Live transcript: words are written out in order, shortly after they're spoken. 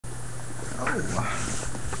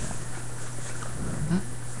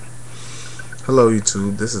Hello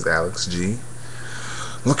YouTube, this is Alex G.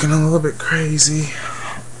 Looking a little bit crazy.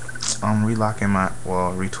 I'm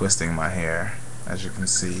retwisting my hair, as you can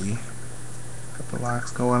see. Couple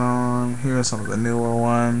locks going on. Here are some of the newer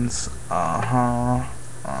ones.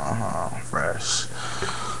 Fresh.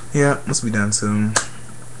 Yeah, must be done soon.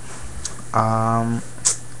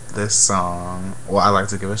 This song, I like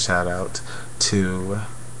to give a shout out to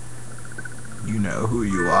You Know Who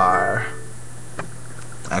You Are.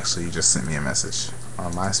 Actually, you just sent me a message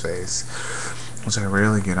on MySpace, which I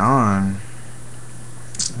rarely get on.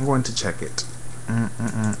 I'm going to check it.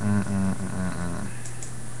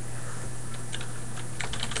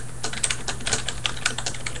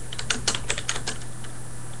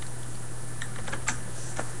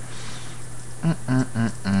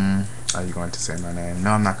 Are you going to say my name?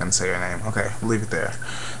 No, I'm not going to say your name. Okay, leave it there.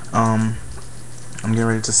 I'm getting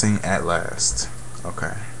ready to sing At Last.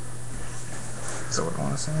 Okay. So what I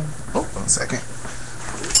want to sing? Oh, 1 second.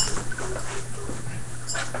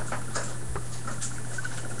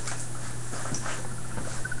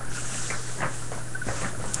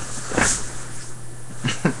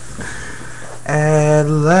 At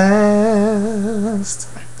last,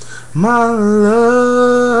 my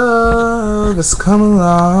love has come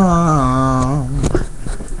along.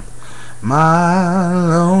 My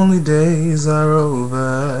lonely days are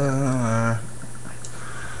over,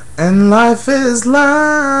 and life is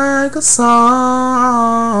like a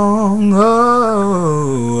song.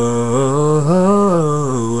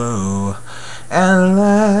 At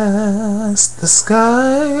last, the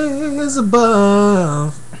skies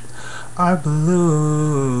above are blue.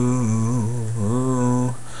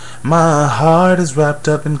 My heart is wrapped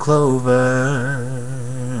up in clovers.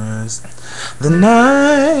 The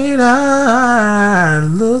night I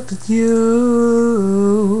looked at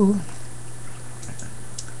you,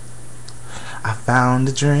 I found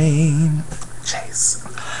a dream, Chase,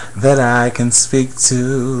 that I can speak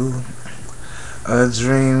to. A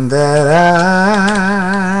dream that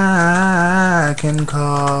I can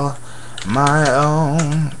call my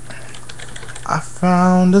own. I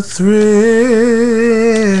found a thrill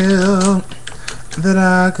that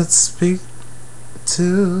I could speak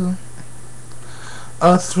to.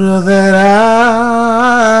 A thrill that I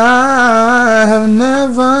have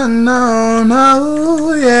never known.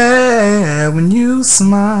 Oh yeah, when you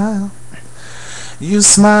smile,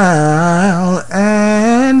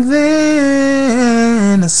 and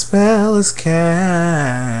then a spell is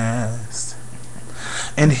cast,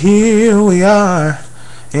 and here we are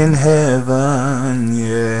in heaven,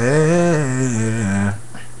 yeah.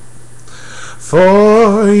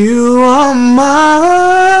 For you are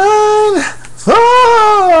mine,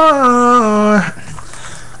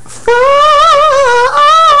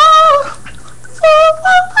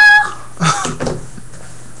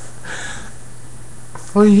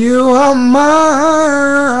 for you are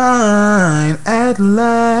mine at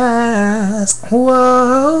last.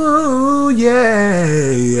 Whoa,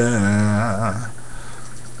 yeah.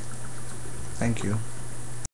 Thank you.